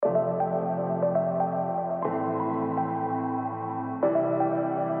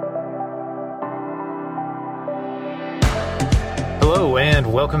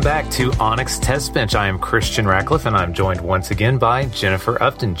and welcome back to Onyx Test Bench. I am Christian Ratcliffe, and I'm joined once again by Jennifer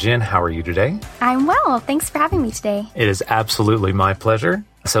Upton. Jen, how are you today? I'm well. Thanks for having me today. It is absolutely my pleasure.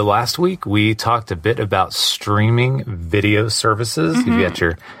 So last week, we talked a bit about streaming video services. You've got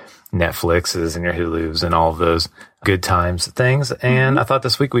your Netflixes and your Hulus and all of those good times things. And I thought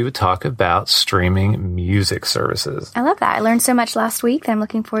this week we would talk about streaming music services. I love that. I learned so much last week that I'm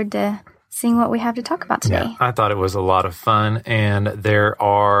looking forward to seeing what we have to talk about today. Yeah, I thought it was a lot of fun. And there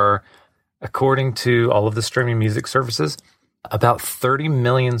are, according to all of the streaming music services, about 30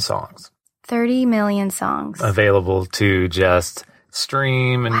 million songs. 30 million songs. Available to just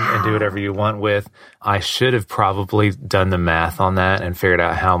stream and do whatever you want with. I should have probably done the math on that and figured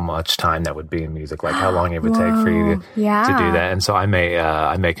out how much time that would be in music, like how long it would take for you to do that. And so I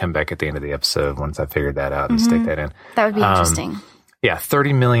may come back at the end of the episode once I figured that out and stick that in. That would be interesting. Yeah,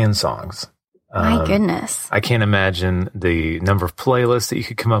 30 million songs. My goodness. I can't imagine the number of playlists that you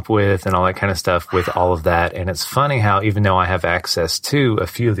could come up with and all that kind of stuff with all of that. And it's funny how even though I have access to a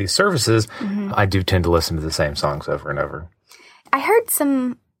few of these services, I do tend to listen to the same songs over and over. I heard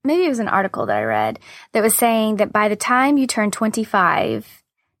maybe it was an article that I read that was saying that by the time you turn 25,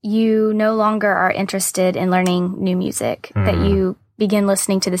 you no longer are interested in learning new music, that you begin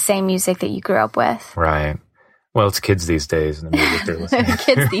listening to the same music that you grew up with. Right. Well, it's kids these days and the music they're listening to.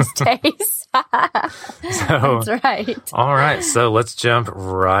 Kids these days. That's right. All right. So let's jump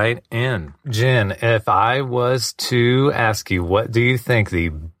right in. Jen, if I was to ask you, what do you think the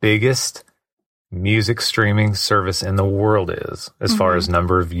biggest music streaming service in the world is as far as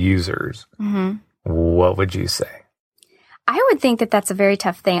number of users? What would you say? I would think that that's a very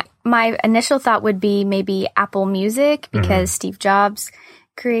tough thing. My initial thought would be maybe Apple Music because Steve Jobs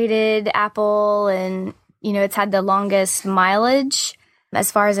created Apple and, you know, it's had the longest mileage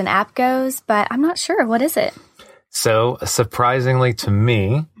as far as an app goes, but I'm not sure. What is it? So, surprisingly to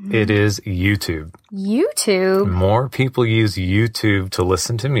me, it is YouTube. YouTube? More people use YouTube to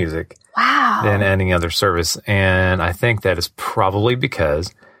listen to music than any other service. And I think that is probably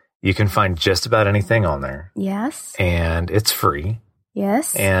because you can find just about anything on there. Yes. And it's free.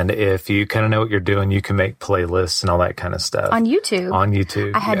 Yes. And if you kind of know what you're doing, you can make playlists and all that kind of stuff. On YouTube? On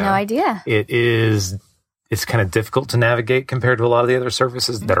YouTube. I had no idea. It's kind of difficult to navigate compared to a lot of the other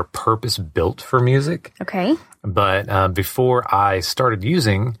services that are purpose-built for music. Okay. But before I started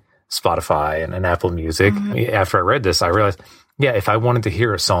using Spotify and Apple Music, after I read this, I realized, if I wanted to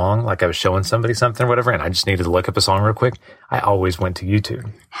hear a song, like I was showing somebody something or whatever, and I just needed to look up a song real quick, I always went to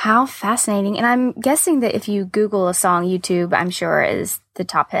YouTube. How fascinating. And I'm guessing that if you Google a song, YouTube, I'm sure, is the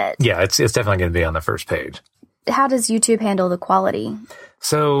top hit. Yeah, it's definitely going to be on the first page. How does YouTube handle the quality?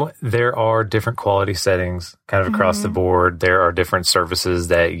 So there are different quality settings kind of across the board. There are different services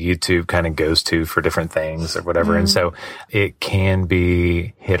that YouTube kind of goes to for different things or whatever. And so it can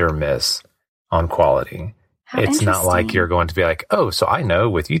be hit or miss on quality. It's not like you're going to be like, oh, so I know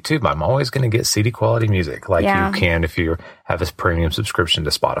with YouTube, I'm always going to get CD quality music like you can if you have a premium subscription to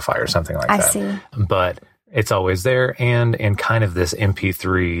Spotify or something like that. I see. But it's always there. And in kind of this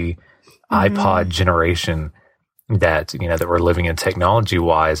MP3 iPod generation that we're living in technology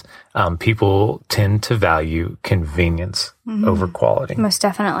wise, people tend to value convenience over quality. Most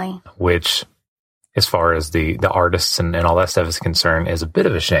definitely. Which, as far as the artists and all that stuff is concerned, is a bit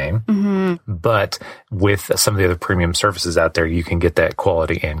of a shame. But with some of the other premium services out there, you can get that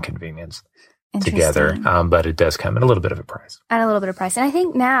quality and convenience together. But it does come at a little bit of a price. At a little bit of price. And I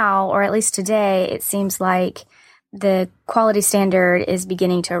think now, or at least today, it seems like the quality standard is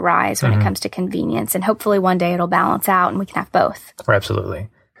beginning to rise when it comes to convenience. And hopefully one day it'll balance out and we can have both. Absolutely.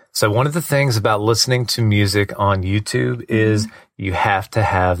 So one of the things about listening to music on YouTube is you have to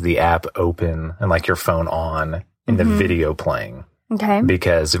have the app open and like your phone on and the video playing. Okay.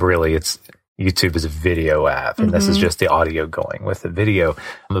 Because really YouTube is a video app and this is just the audio going with the video.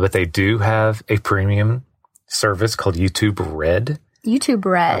 But they do have a premium service called YouTube Red. YouTube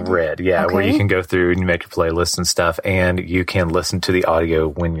Red. Red, yeah, Okay. where you can go through and you make your playlists and stuff, and you can listen to the audio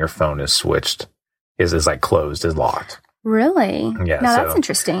when your phone is switched, is like closed, is locked. Really? Yeah. Now so that's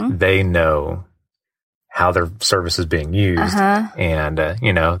interesting. They know how their service is being used, and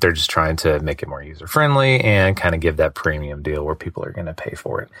they're just trying to make it more user friendly and kind of give that premium deal where people are going to pay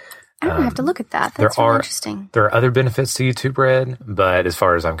for it. I'm going to have to look at that. That's really interesting. There are other benefits to YouTube Red, but as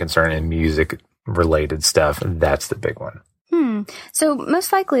far as I'm concerned, in music related stuff, that's the big one. So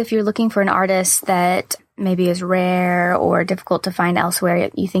most likely if you're looking for an artist that maybe is rare or difficult to find elsewhere,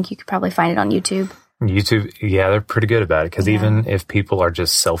 you think you could probably find it on YouTube? YouTube, yeah, they're pretty good about it because even if people are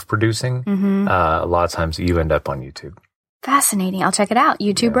just self-producing, a lot of times you end up on YouTube. Fascinating. I'll check it out.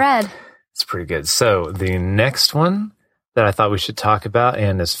 YouTube Red. It's pretty good. So the next one that I thought we should talk about.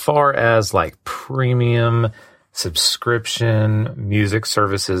 And as far as like premium subscription music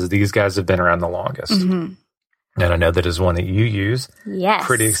services, these guys have been around the longest. Mm-hmm. And I know that is one that you use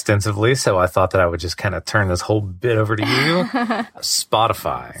pretty extensively. So I thought that I would just kind of turn this whole bit over to you.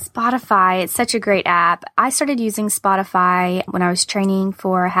 Spotify. Spotify. It's such a great app. I started using Spotify when I was training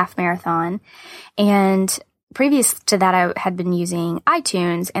for a half marathon. And previous to that, I had been using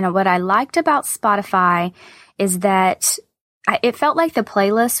iTunes. And what I liked about Spotify is that it felt like the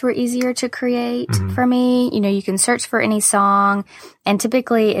playlists were easier to create for me. You know, you can search for any song, and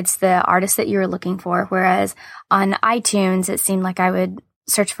typically it's the artist that you're looking for. Whereas on iTunes, it seemed like I would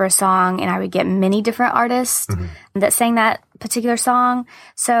search for a song and I would get many different artists that sang that particular song.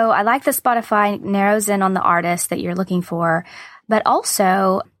 So I like that Spotify narrows in on the artist that you're looking for. But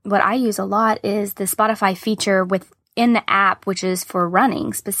also what I use a lot is the Spotify feature within the app, which is for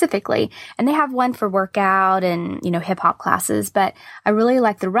running specifically. And they have one for workout and, you know, hip hop classes. But I really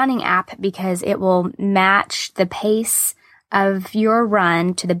like the running app because it will match the pace of your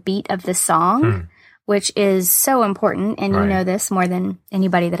run to the beat of the song, which is so important. And you know this more than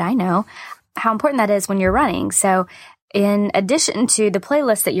anybody that I know, how important that is when you're running. So in addition to the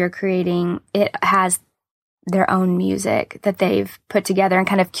playlist that you're creating, it has their own music that they've put together and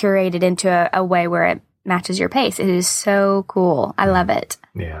kind of curated into a way where it matches your pace. It is so cool. I love it.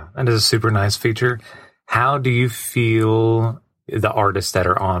 Yeah, that is a super nice feature. How do you feel the artists that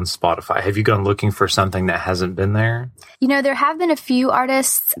are on Spotify? Have you gone looking for something that hasn't been there? You know, there have been a few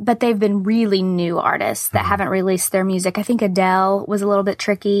artists, but they've been really new artists that haven't released their music. I think Adele was a little bit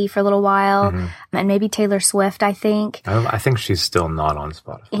tricky for a little while, and maybe Taylor Swift, I think. I think she's still not on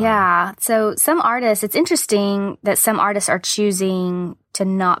Spotify. Yeah. So some artists, it's interesting that some artists are choosing to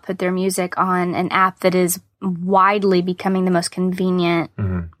not put their music on an app that is widely becoming the most convenient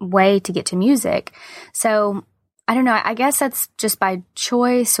way to get to music. So I don't know. I guess that's just by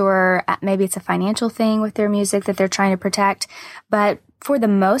choice, or maybe it's a financial thing with their music that they're trying to protect. But for the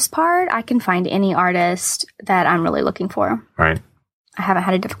most part, I can find any artist that I'm really looking for. Right. I haven't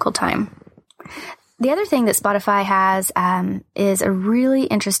had a difficult time. The other thing that Spotify has is a really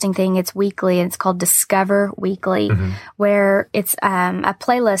interesting thing. It's weekly, and it's called Discover Weekly, where it's a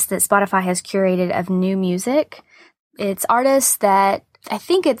playlist that Spotify has curated of new music. It's artists that I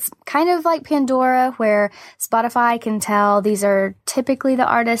think it's kind of like Pandora, where Spotify can tell these are typically the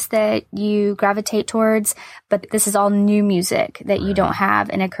artists that you gravitate towards, but this is all new music that you don't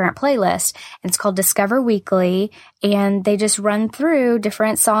have in a current playlist. And it's called Discover Weekly, and they just run through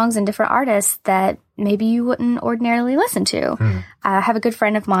different songs and different artists that maybe you wouldn't ordinarily listen to. I have a good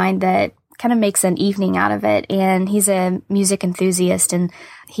friend of mine that kind of makes an evening out of it, and he's a music enthusiast, and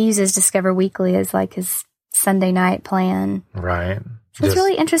he uses Discover Weekly as like his Sunday night plan. Right. It's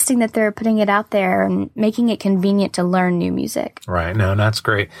really interesting that they're putting it out there and making it convenient to learn new music. Right. No, that's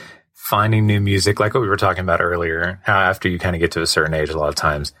great. Finding new music, like what we were talking about earlier, how after you kind of get to a certain age, a lot of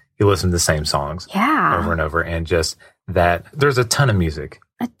times you listen to the same songs over and over, and just that there's a ton of music.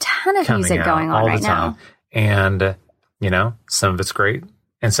 A ton of music going on right now. And, you know, some of it's great,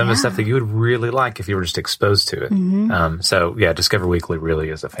 and some of it's stuff that you would really like if you were just exposed to it. So, yeah, Discover Weekly really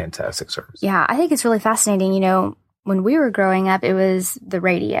is a fantastic service. Yeah, I think it's really fascinating. You know, when we were growing up, it was the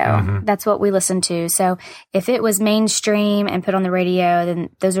radio. That's what we listened to. So if it was mainstream and put on the radio, then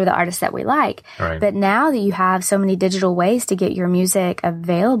those are the artists that we like. Right. But now that you have so many digital ways to get your music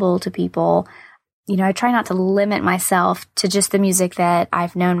available to people, you know, I try not to limit myself to just the music that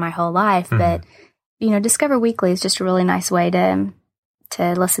I've known my whole life. But, you know, Discover Weekly is just a really nice way to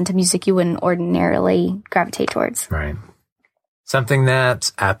listen to music you wouldn't ordinarily gravitate towards. Right. Something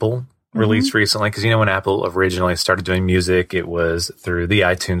that Apple released recently, because, you know, when Apple originally started doing music, it was through the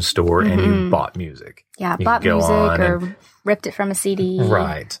iTunes store, and you bought music. Yeah, bought music or ripped it from a CD.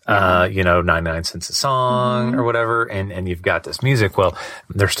 Right. You know, 99 cents a song or whatever, and you've got this music. Well,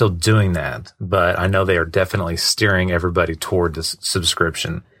 they're still doing that, but I know they are definitely steering everybody toward this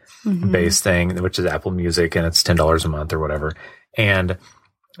subscription-based thing, which is Apple Music, and it's $10 a month or whatever. And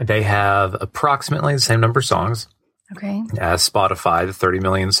they have approximately the same number of songs. Okay. As Spotify, the 30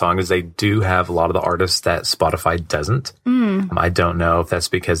 million songs, they do have a lot of the artists that Spotify doesn't. I don't know if that's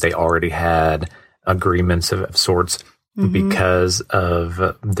because they already had agreements of sorts because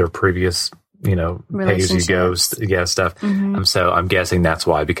of their previous, you know, pay-as-you-go stuff. So I'm guessing that's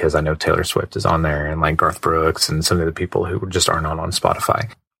why, because I know Taylor Swift is on there, and like Garth Brooks and some of the people who just are not on Spotify.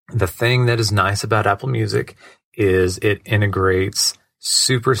 The thing that is nice about Apple Music is it integrates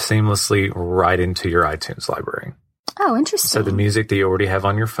super seamlessly right into your iTunes library. Oh, interesting. So the music that you already have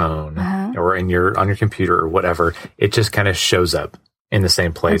on your phone or on your computer or whatever, it just kind of shows up in the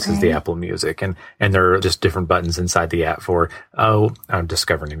same place as the Apple Music. And there are just different buttons inside the app for, I'm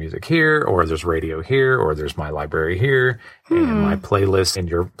discovering new music here, or there's radio here, or there's my library here, and my playlist, and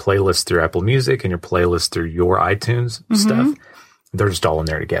your playlist through Apple Music, and your playlist through your iTunes stuff. They're just all in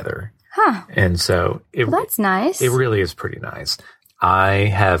there together. Huh. And so that's nice. It really is pretty nice. I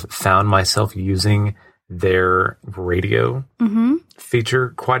have found myself using their radio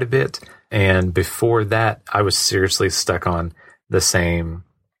feature quite a bit. And before that, I was seriously stuck on the same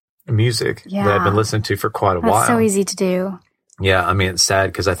music that I've been listening to for quite a while. That's so easy to do. Yeah, I mean, it's sad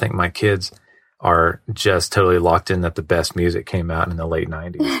because I think my kids are just totally locked in that the best music came out in the late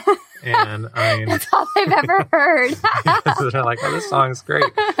 90s. And I mean, that's all they've ever heard. They're like, oh, this song's great.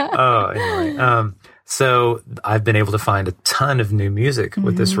 Anyway, so I've been able to find a ton of new music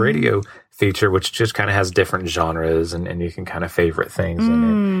with this radio feature, which just kind of has different genres and you can kind of favorite things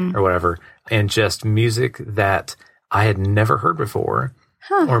in it or whatever. And just music that I had never heard before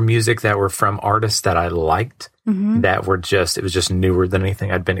or music that were from artists that I liked that were just, it was just newer than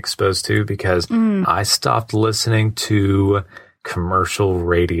anything I'd been exposed to because I stopped listening to commercial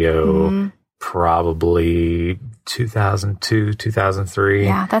radio probably 2002, 2003.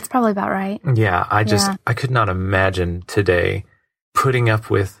 Yeah, that's probably about right. Yeah, I could not imagine today putting up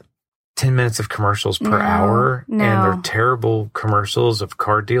with 10 minutes of commercials per hour and they're terrible commercials of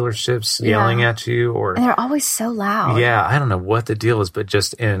car dealerships yelling at you and they're always so loud. Yeah, I don't know what the deal is, but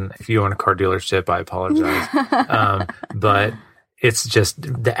just if you own a car dealership, I apologize. But it's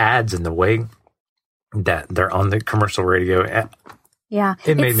just the ads and the way that they're on the commercial radio. Yeah.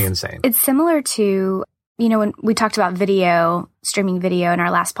 It made me insane. It's similar to, when we talked about streaming video in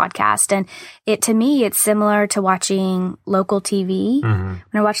our last podcast, and to me, it's similar to watching local TV. When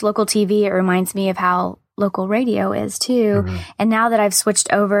I watch local TV, it reminds me of how local radio is too. And now that I've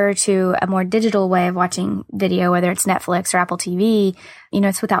switched over to a more digital way of watching video, whether it's Netflix or Apple TV,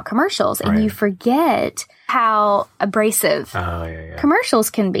 it's without commercials and you forget how abrasive commercials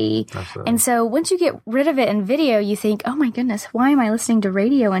can be. Absolutely. And so once you get rid of it in video, you think, oh my goodness, why am I listening to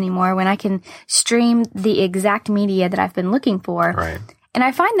radio anymore when I can stream the exact media that I've been looking for? Right. And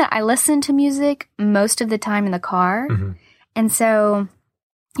I find that I listen to music most of the time in the car. And so,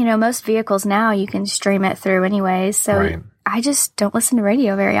 most vehicles now you can stream it through anyways. So I just don't listen to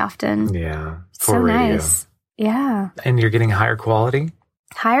radio very often. Yeah. So radio. Nice. Yeah. And you're getting higher quality?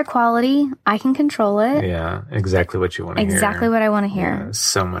 Higher quality. I can control it. Yeah. Exactly what you want to hear. Exactly what I want to hear. Yeah,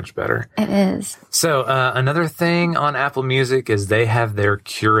 so much better. It is. So another thing on Apple Music is they have their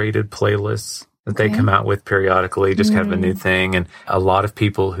curated playlists that they come out with periodically, just kind of a new thing. And a lot of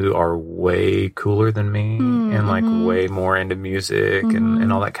people who are way cooler than me and like way more into music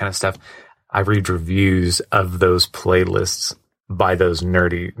and all that kind of stuff, I read reviews of those playlists by those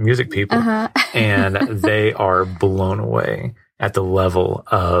nerdy music people. And they are blown away at the level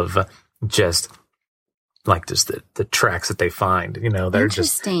of just the tracks that they find, they're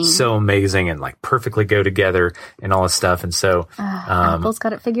just so amazing and like perfectly go together and all this stuff. And so, Apple's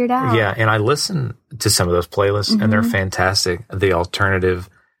got it figured out. Yeah. And I listen to some of those playlists and they're fantastic. The alternative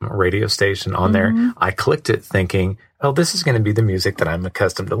radio station on there, I clicked it thinking, oh, this is going to be the music that I'm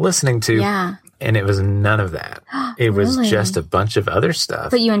accustomed to listening to. Yeah. And it was none of that. It was just a bunch of other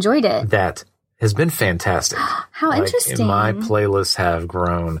stuff. But you enjoyed it. That has been fantastic. How interesting. My playlists have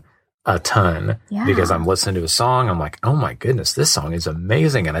grown a ton because I'm listening to a song. I'm like, oh my goodness, this song is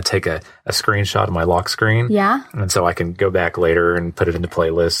amazing. And I take a screenshot of my lock screen. Yeah. And so I can go back later and put it into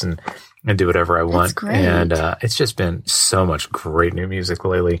playlists and do whatever I want. That's great. And it's just been so much great new music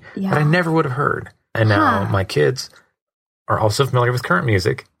lately that I never would have heard. And now my kids are also familiar with current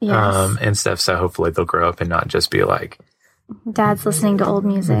music and stuff. So hopefully they'll grow up and not just be like, Dad's listening to old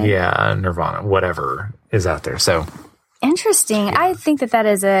music. Yeah, Nirvana, whatever is out there. So interesting. Yeah. I think that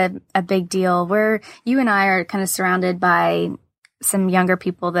is a big deal where you and I are kind of surrounded by some younger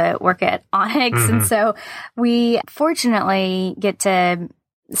people that work at Onyx. And so we fortunately get to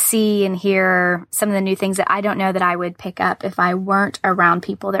see and hear some of the new things that I don't know that I would pick up if I weren't around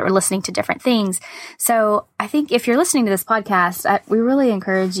people that were listening to different things. So I think if you're listening to this podcast, we really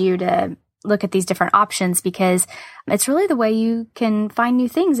encourage you to look at these different options because it's really the way you can find new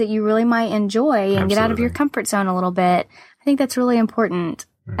things that you really might enjoy and get out of your comfort zone a little bit. I think that's really important.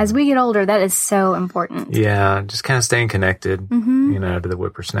 As we get older, that is so important. Yeah, just kind of staying connected, to the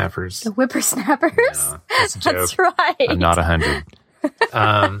whippersnappers. The whippersnappers? Yeah, that's a joke. That's right. I'm not 100.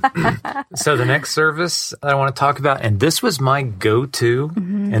 So the next service that I want to talk about, and this was my go-to,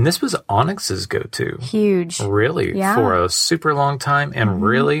 and this was Onyx's go-to. Huge. Really, for a super long time, and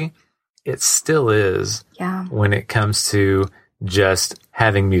really, it still is when it comes to just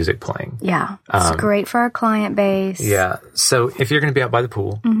having music playing. Yeah. It's great for our client base. Yeah. So if you're going to be out by the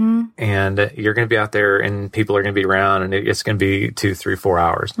pool and you're going to be out there and people are going to be around and it's going to be 2, 3, 4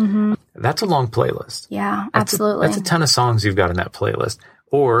 hours, that's a long playlist. Yeah, absolutely. That's a ton of songs you've got in that playlist.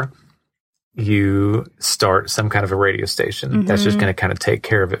 Or you start some kind of a radio station that's just going to kind of take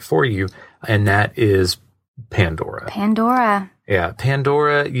care of it for you. And that is Pandora. Yeah,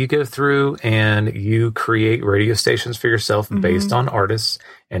 Pandora, you go through and you create radio stations for yourself based on artists,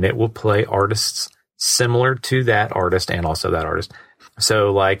 and it will play artists similar to that artist and also that artist.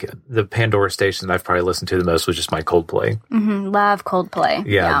 So, like, the Pandora station that I've probably listened to the most was just my Coldplay. Love Coldplay.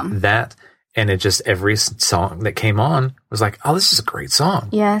 Yeah, that, and it just, every song that came on was like, oh, this is a great song.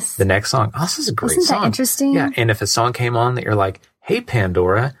 Yes. The next song, oh, this is a great song. Isn't that interesting? Yeah, and if a song came on that you're like, hey,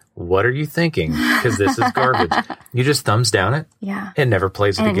 Pandora, what are you thinking? Because this is garbage. You just thumbs down it. Yeah. It never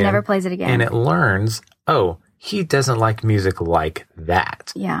plays it again. It never plays it again. And it learns, oh, he doesn't like music like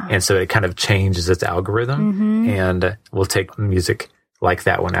that. Yeah. And so it kind of changes its algorithm and will take music like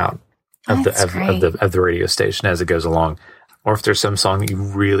that one out of the radio station as it goes along. Or if there's some song that you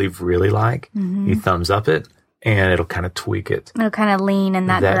really, really like, you thumbs up it. And it'll kind of tweak it. It'll kind of lean in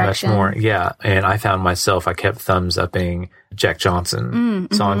that direction. Much more. Yeah. And I found myself, I kept thumbs upping Jack Johnson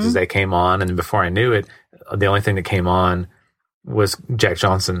songs as they came on. And before I knew it, the only thing that came on was Jack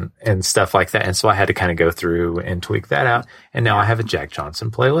Johnson and stuff like that. And so I had to kind of go through and tweak that out. And now I have a Jack Johnson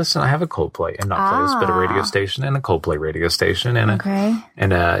playlist and I have a Coldplay, and not playlist, but a radio station and a Coldplay radio station and a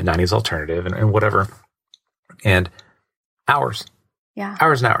 90s alternative and whatever. And hours. Yeah.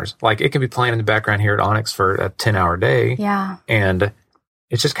 Hours and hours. Like, it can be playing in the background here at Onyx for a 10-hour day. Yeah. And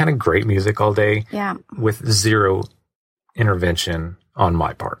it's just kind of great music all day. Yeah. With zero intervention on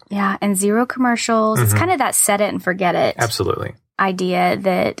my part. Yeah. And zero commercials. It's kind of that set it and forget it. Absolutely. Idea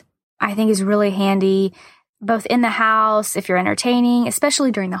that I think is really handy, both in the house, if you're entertaining,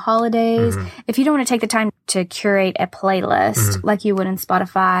 especially during the holidays. If you don't want to take the time to curate a playlist like you would in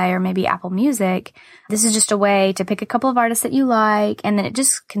Spotify or maybe Apple Music, this is just a way to pick a couple of artists that you like, and then it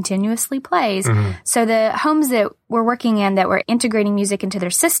just continuously plays. So the homes that we're working in that we're integrating music into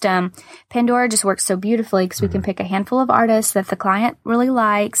their system, Pandora just works so beautifully because we can pick a handful of artists that the client really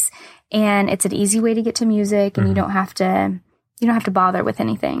likes, and it's an easy way to get to music, and you don't have to bother with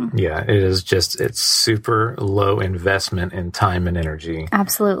anything. Yeah, it is just, it's super low investment in time and energy.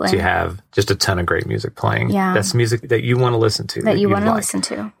 Absolutely. To have just a ton of great music playing. Yeah. That's music that you want to listen to. That you want to listen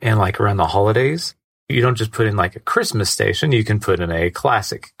to. And like around the holidays, you don't just put in like a Christmas station. You can put in a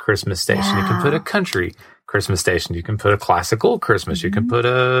classic Christmas station. You can put a country Christmas station. You can put a classical Christmas. You can put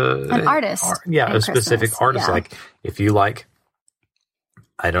an artist. A specific artist. Yeah. Like, if you like,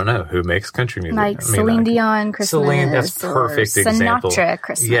 I don't know who makes country music. Like Celine Dion Christmas. Celine, that's perfect example. Sinatra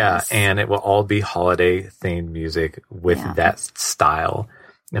Christmas. Yeah, and it will all be holiday themed music with that style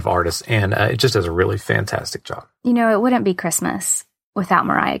of artists, and it just does a really fantastic job. You know, it wouldn't be Christmas without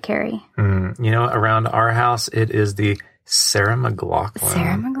Mariah Carey. You know, around our house, it is the Sarah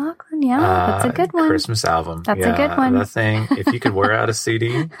McLachlan. Yeah, that's a good one. Christmas album. That's a good one. That thing, if you could wear out a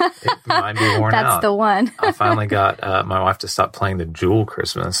CD, it might be worn out. That's the one. I finally got my wife to stop playing the Jewel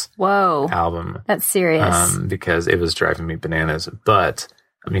Christmas album. That's serious. Because it was driving me bananas. But,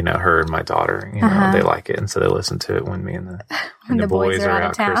 you know, her and my daughter, you know, they like it. And so they listen to it when me and the boys are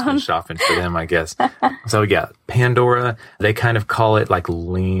out Christmas shopping for them, I guess. So, yeah, Pandora, they kind of call it like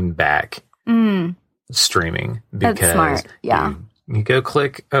lean back streaming. Because that's smart. Yeah. You go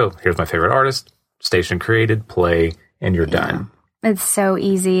click, oh, here's my favorite artist, station created, play, and you're done. It's so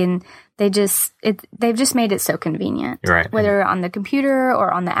easy, and they've just made it so convenient. Right. Whether on the computer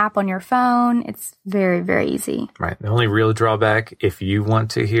or on the app on your phone, it's very, very easy. Right. The only real drawback, if you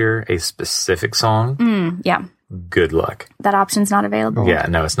want to hear a specific song, good luck. That option's not available. Yeah,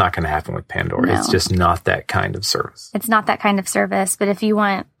 no, it's not going to happen with Pandora. No. It's just not that kind of service. It's not that kind of service, but if you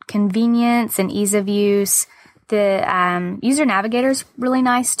want convenience and ease of use, the user navigator's really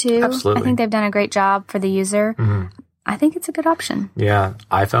nice too. Absolutely. I think they've done a great job for the user. I think it's a good option. Yeah.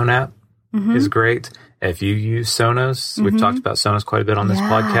 iPhone app is great. If you use Sonos, we've talked about Sonos quite a bit on this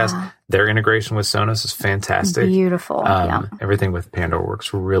podcast. Their integration with Sonos is fantastic. Beautiful. Everything with Pandora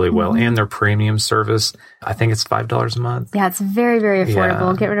works really well. And their premium service, I think it's $5 a month. Yeah, it's very, very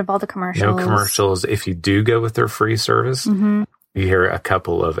affordable. Get rid of all the commercials. No commercials. If you do go with their free service, you hear a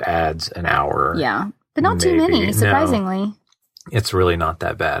couple of ads an hour. Yeah. But not too many, surprisingly. No, it's really not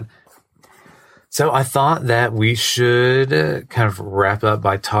that bad. So I thought that we should kind of wrap up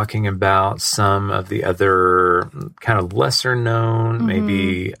by talking about some of the other kind of lesser known,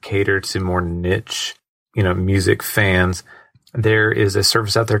 maybe cater to more niche, music fans. There is a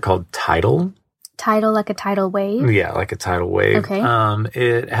service out there called Tidal. Tidal, like a tidal wave? Yeah, like a tidal wave. Okay.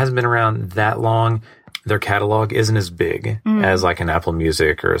 It hasn't been around that long. Their catalog isn't as big as like an Apple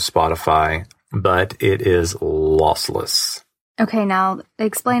Music or a Spotify, but it is lossless. Okay, now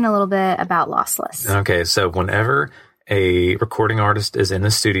explain a little bit about lossless. Okay, so whenever a recording artist is in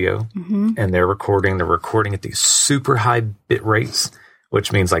the studio and they're recording at these super high bit rates,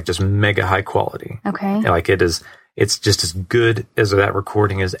 which means like just mega high quality. Okay. Like it's just as good as that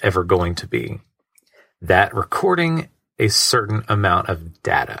recording is ever going to be. That recording a certain amount of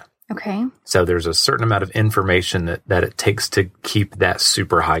data. Okay. So there's a certain amount of information that it takes to keep that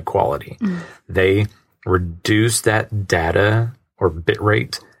super high quality. They reduce that data or bit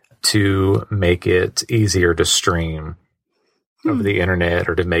rate to make it easier to stream over the internet,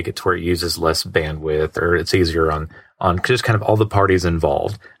 or to make it to where it uses less bandwidth, or it's easier on just kind of all the parties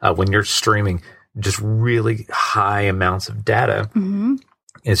involved. When you're streaming just really high amounts of data,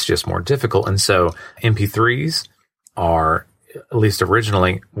 it's just more difficult. And so MP3s are, at least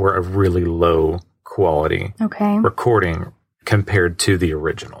originally, were a really low quality recording compared to the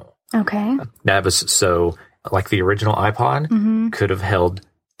original. Okay. That was so, like the original iPod could have held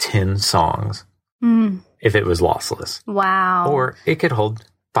 10 songs if it was lossless. Wow. Or it could hold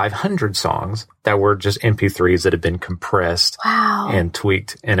 500 songs that were just MP3s that had been compressed and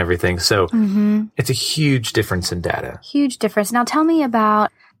tweaked and everything. So it's a huge difference in data. Huge difference. Now tell me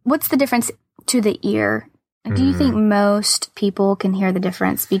about, what's the difference to the ear? Do you think most people can hear the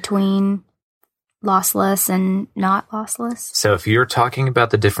difference between lossless and not lossless? So if you're talking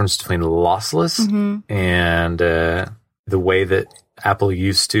about the difference between lossless and the way that Apple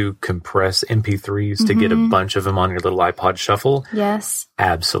used to compress MP3s to get a bunch of them on your little iPod Shuffle. Yes.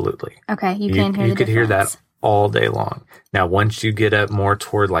 Absolutely. Okay, you can hear the You could hear difference. that all day long. Now, once you get up more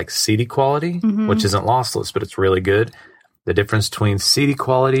toward like CD quality, which isn't lossless, but it's really good, the difference between CD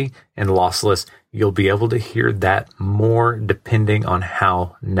quality and lossless, you'll be able to hear that more depending on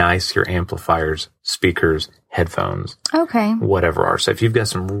how nice your amplifiers, speakers, headphones, whatever are. So if you've got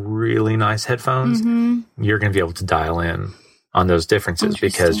some really nice headphones, you're going to be able to dial in on those differences,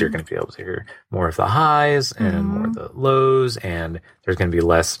 because you're going to be able to hear more of the highs and more of the lows, and there's going to be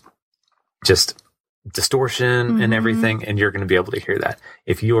less just distortion and everything, and you're going to be able to hear that.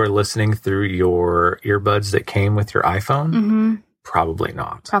 If you are listening through your earbuds that came with your iPhone, probably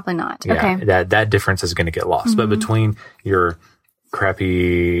not. Probably not. Yeah, Okay. that difference is going to get lost. But between your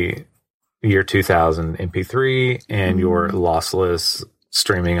crappy year 2000 MP3 and your lossless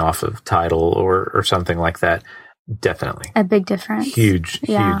streaming off of Tidal or something like that, definitely. A big difference. Huge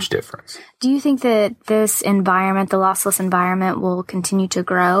difference. Do you think that this environment, the lossless environment, will continue to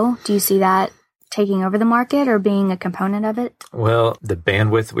grow? Do you see that taking over the market or being a component of it? Well, the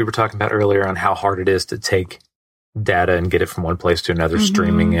bandwidth we were talking about earlier on how hard it is to take data and get it from one place to another,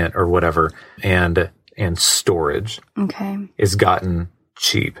 streaming it or whatever, and storage has gotten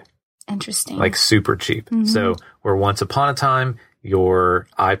cheap. Interesting. Like super cheap. So where once upon a time, your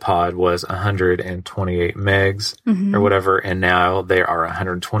iPod was 128 megs or whatever, and now there are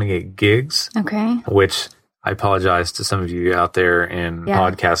 128 gigs. Okay. Which I apologize to some of you out there in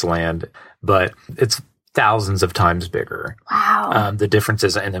podcast land, but it's thousands of times bigger. Wow. The difference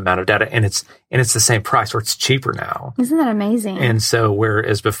is in the amount of data, and it's the same price, or it's cheaper now. Isn't that amazing? And so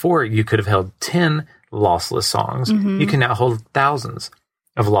whereas before you could have held 10 lossless songs, you can now hold thousands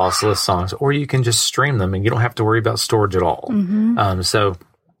of lossless songs, or you can just stream them and you don't have to worry about storage at all. So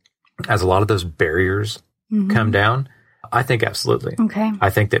as a lot of those barriers come down, I think absolutely. Okay. I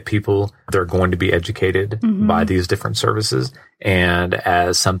think that people, they're going to be educated by these different services. And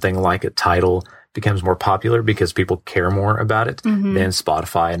as something like a Tidal becomes more popular because people care more about it than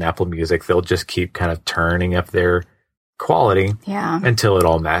Spotify and Apple Music, they'll just keep kind of turning up their quality until it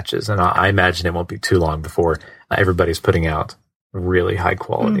all matches. And I imagine it won't be too long before everybody's putting out really high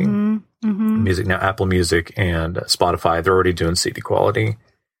quality music. Now, Apple Music and Spotify, they're already doing CD quality.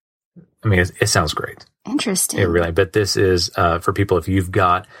 I mean, it sounds great. Interesting. It really, but this is for people, if you've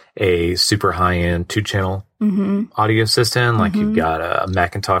got a super high-end 2-channel audio system, like you've got a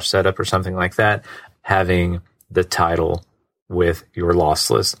Macintosh setup or something like that, having the Tidal with your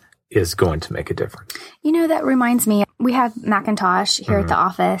lossless is going to make a difference. You know, that reminds me, we have Macintosh here at the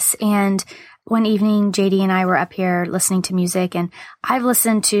office, and one evening, JD and I were up here listening to music, and I've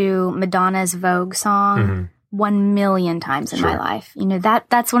listened to Madonna's Vogue song 1 million times in my life. You know,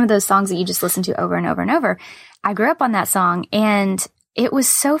 that's one of those songs that you just listen to over and over and over. I grew up on that song, and it was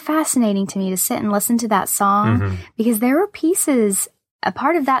so fascinating to me to sit and listen to that song because there were pieces, a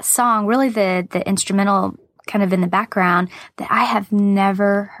part of that song, really the instrumental kind of in the background, that I have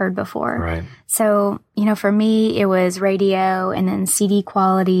never heard before. Right. So, you know, for me, it was radio and then CD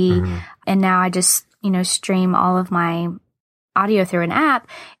quality. And now I just, stream all of my audio through an app.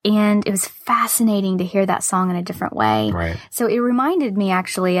 And it was fascinating to hear that song in a different way. Right. So it reminded me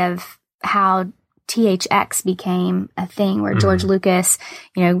actually of how THX became a thing where George Lucas,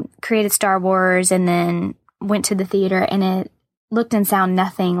 created Star Wars and then went to the theater and it looked and sound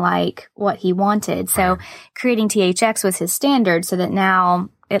nothing like what he wanted. So creating THX was his standard so that now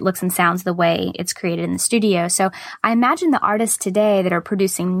it looks and sounds the way it's created in the studio. So I imagine the artists today that are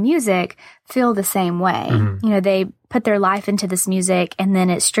producing music feel the same way. They put their life into this music and then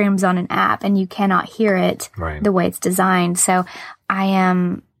it streams on an app and you cannot hear it the way it's designed. So I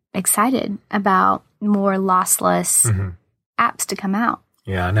am excited about more lossless apps to come out.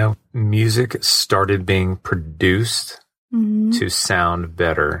 Yeah, I know music started being produced to sound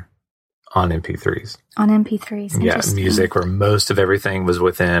better on MP3s. On MP3s. Yeah, music where most of everything was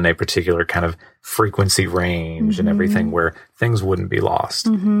within a particular kind of frequency range and everything where things wouldn't be lost.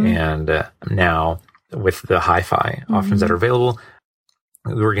 And now with the hi-fi options that are available,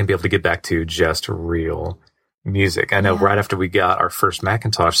 we're going to be able to get back to just real music. I know right after we got our first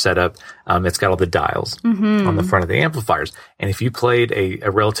Macintosh set up, it's got all the dials on the front of the amplifiers. And if you played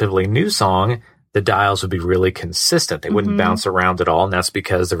a relatively new song, the dials would be really consistent. They wouldn't bounce around at all. And that's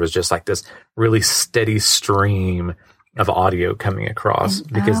because there was just like this really steady stream of audio coming across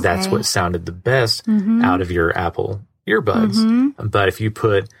because that's what sounded the best out of your Apple earbuds. But if you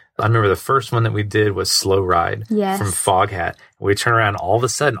I remember the first one that we did was Slow Ride from Foghat. We turn around, all of a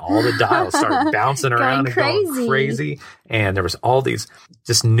sudden, all the dials started bouncing around and going crazy. And there was all these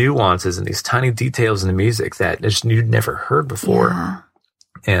just nuances and these tiny details in the music that just you'd never heard before. Yeah.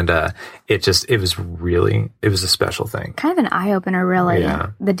 And it was a special thing. Kind of an eye-opener, really,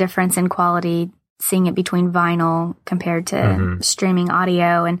 the difference in quality, seeing it between vinyl compared to streaming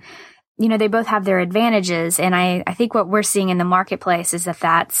audio. And, they both have their advantages. And I think what we're seeing in the marketplace is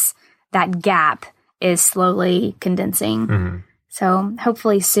that gap is slowly condensing. So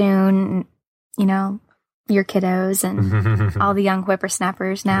hopefully soon, your kiddos and all the young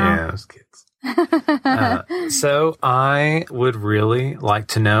whippersnappers now. Yeah, those kids. So I would really like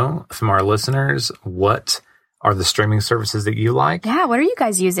to know from our listeners, what are the streaming services that you like? Yeah, what are you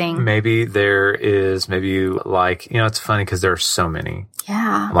guys using? Maybe you like, it's funny because there are so many.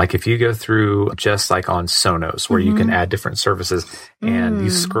 Yeah. Like if you go through just like on Sonos where you can add different services and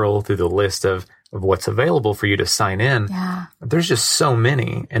you scroll through the list of what's available for you to sign in. Yeah. There's just so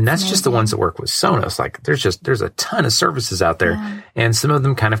many. And that's just the ones that work with Sonos. Like there's a ton of services out there and some of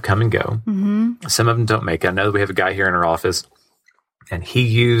them kind of come and go. Some of them don't make it. I know that we have a guy here in our office and he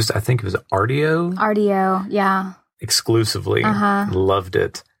used, I think it was Rdio. Yeah. Exclusively. Loved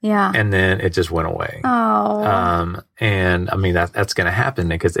it. Yeah. And then it just went away. Oh. And I mean, that's going to happen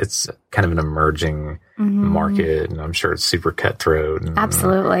because it's kind of an emerging market and I'm sure it's super cutthroat.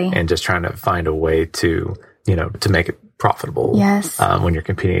 Absolutely. And just trying to find a way to, to make it profitable. Yes. When you're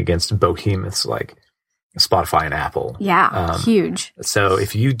competing against behemoths like Spotify and Apple. Yeah. Huge. So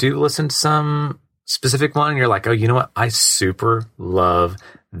if you do listen to some specific one and you're like, oh, you know what? I super love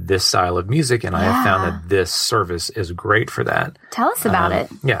this style of music and I have found that this service is great for that. Tell us about it.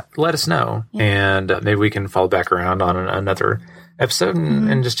 Yeah. Let us know. Yeah. And maybe we can follow back around on another episode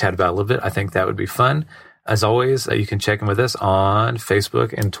and just chat about it a little bit. I think that would be fun. As always, you can check in with us on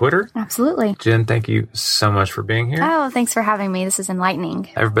Facebook and Twitter. Absolutely. Jen, thank you so much for being here. Oh, thanks for having me. This is enlightening.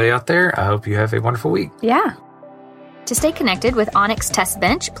 Everybody out there, I hope you have a wonderful week. Yeah. To stay connected with Onyx Test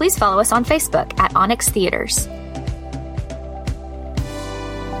Bench, please follow us on Facebook at Onyx Theaters.